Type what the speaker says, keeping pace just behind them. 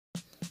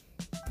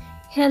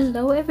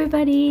Hello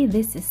everybody,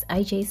 this is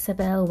IJ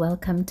Sabel.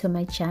 Welcome to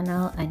my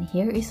channel, and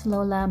here is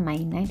Lola, my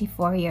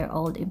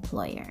 94-year-old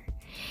employer.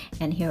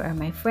 And here are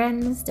my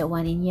friends. The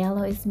one in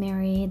yellow is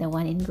Mary, the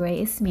one in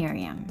gray is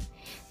Miriam.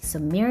 So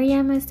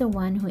Miriam is the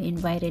one who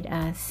invited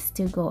us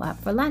to go out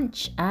for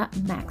lunch at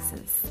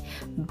Max's.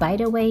 By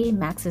the way,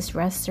 Max's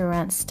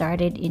restaurant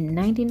started in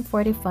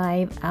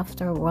 1945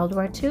 after World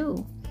War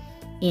II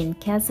in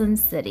Quezon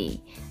City,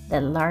 the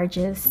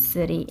largest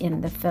city in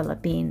the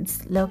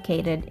Philippines,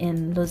 located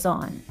in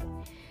Luzon.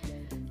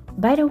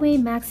 By the way,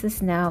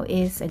 Max's now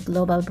is a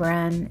global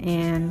brand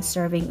and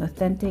serving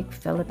authentic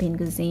Philippine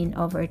cuisine,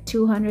 over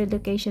 200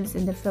 locations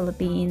in the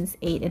Philippines,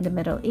 8 in the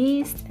Middle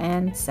East,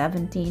 and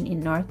 17 in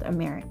North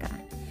America.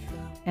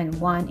 And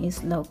one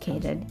is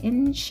located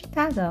in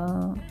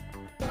Chicago.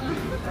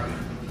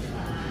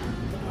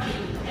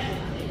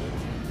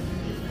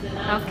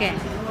 Okay.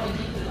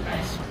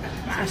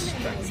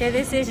 So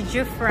this is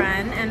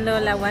Jufran, and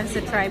Lola wants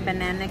to try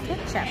banana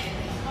ketchup.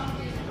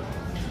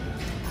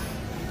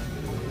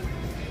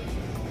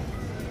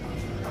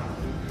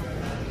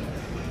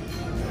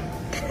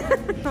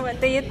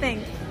 What do you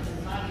think?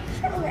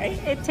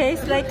 Alright. It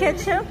tastes like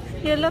ketchup.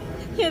 You look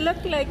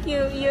like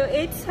you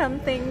ate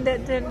something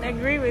that didn't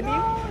agree with you.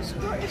 Oh,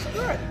 it's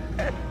good.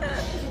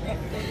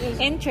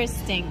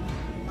 Interesting.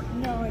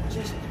 No, it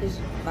just is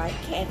like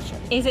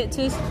ketchup. Is it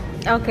too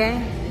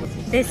okay?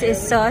 This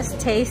is sauce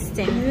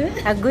tasting.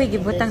 Agoy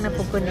gibutang na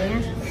puko niya.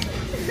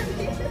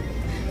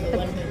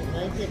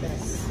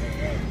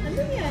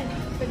 Ano yan?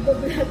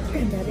 Pagbablog ka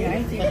na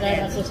rin.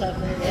 Padala ko sa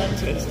akin yan.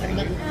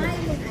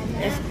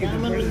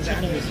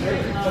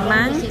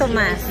 Mang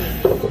Tomas.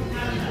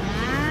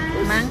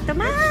 Mang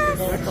Tomas.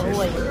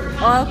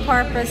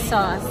 All-purpose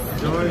sauce.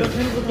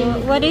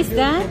 What is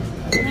that?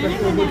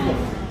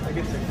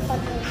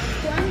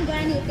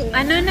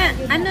 Ano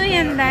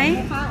yan,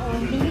 Day?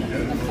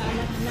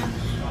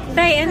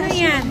 Day, ano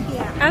yan?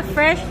 A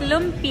fresh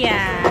lumpia.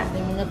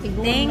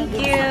 Thank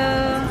you.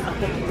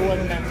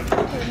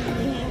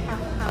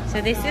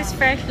 So this is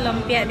fresh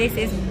lumpia. This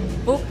is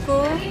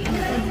buko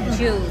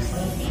juice.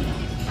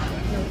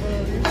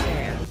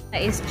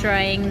 Is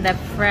trying the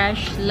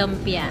fresh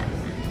lumpia.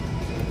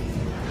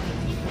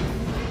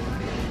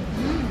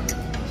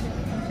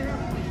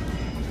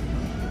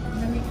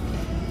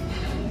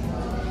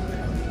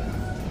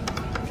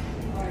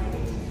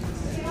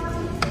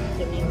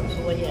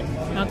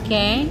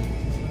 Okay,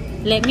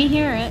 let me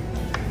hear it.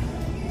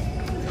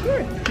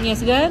 Good. Yes,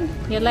 good?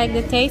 You like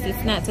the taste?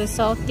 It's not too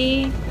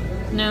salty?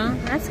 No?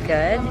 That's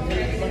good.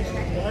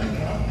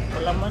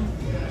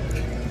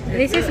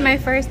 This is my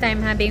first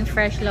time having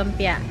fresh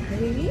lumpia.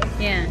 Really?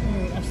 Yeah.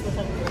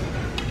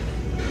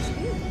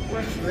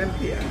 Fresh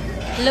lumpia.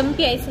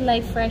 Lumpia is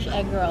like fresh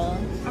egg roll.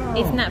 Oh.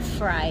 It's not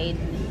fried.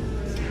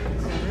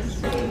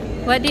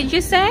 What did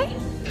you say?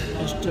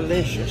 It's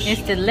delicious.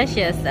 It's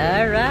delicious.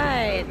 All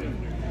right.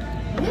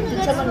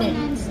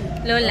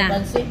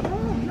 Lola.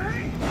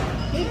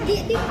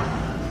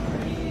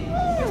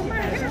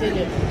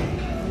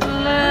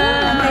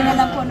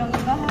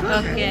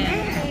 Okay.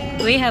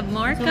 We have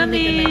more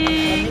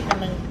coming.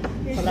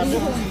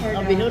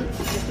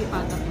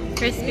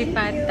 Crispy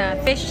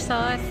pata. Fish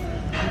sauce.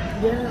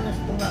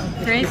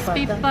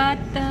 Crispy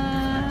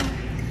pata.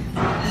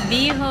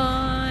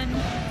 Bihon.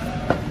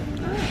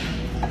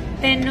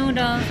 Ten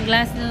noodles.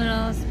 Glass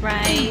noodles.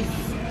 Rice.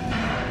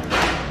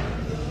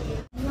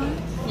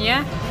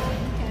 Yeah.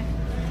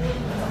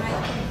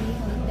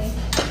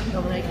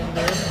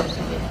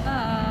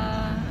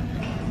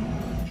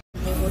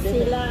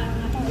 Sila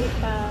ang akong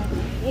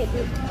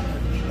ipa-edit.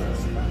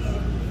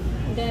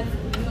 That.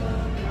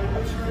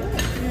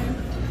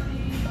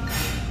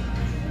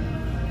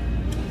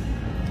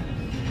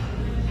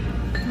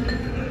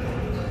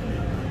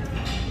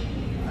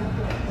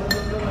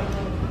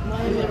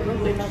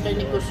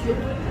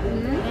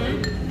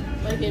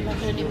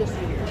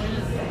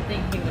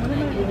 Thank you.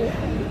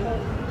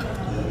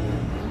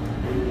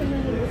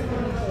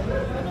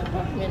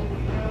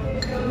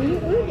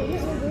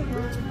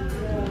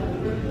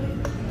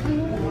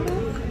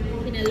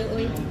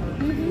 Pinaluoy.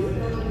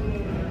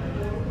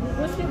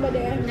 Gusto ba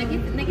dahil?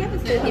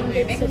 Nagyapos na team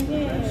Rebek?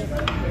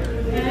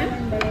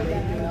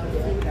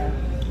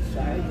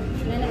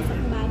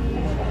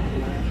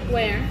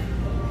 Where?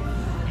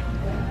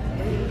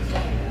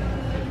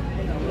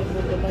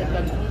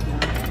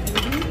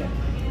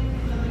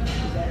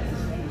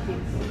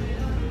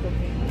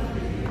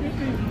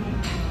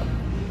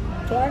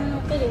 So,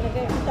 ano ko din,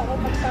 nagkakita ko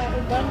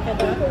magpa-uban,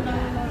 kada ko ng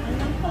mga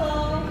anak ko.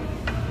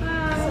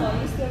 So,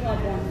 you still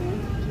have one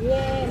more?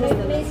 Yeah, may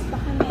place pa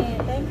kami.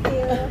 Thank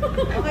you.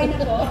 Okay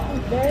na po?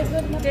 Very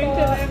good na po. Thank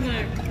you very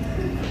much.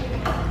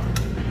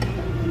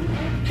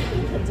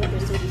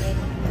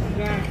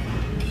 Yeah.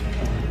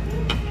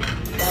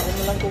 Bakit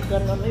mo lang kung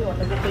gano'n yun?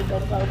 Nag-take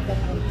out ka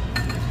nun.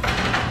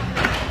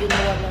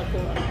 Ginawa na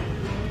ito.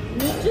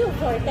 Me too,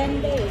 for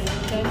 10 days.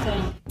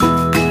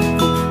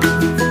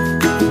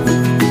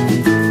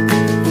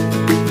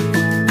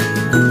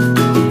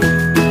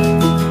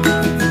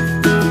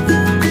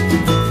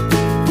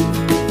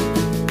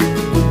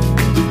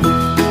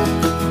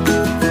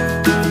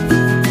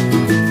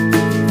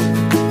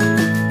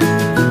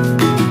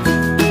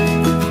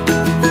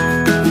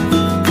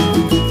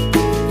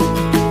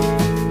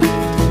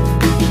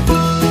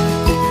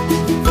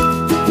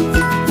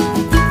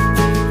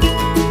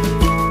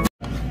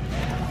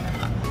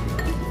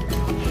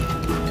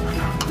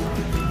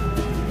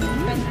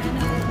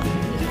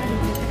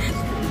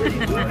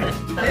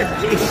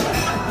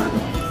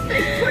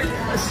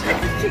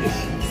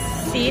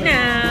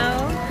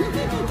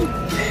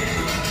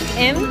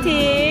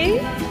 Empty.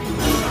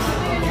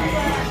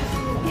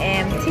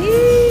 Empty.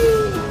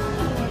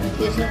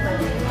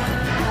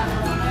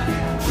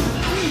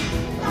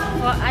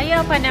 Oh,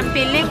 ayaw pa ng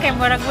piling kay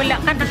murag wala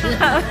ka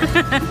nakakaon.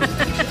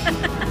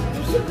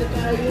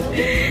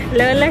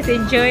 Lola's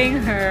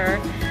enjoying her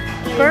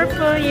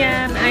purple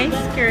yan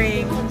ice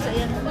cream.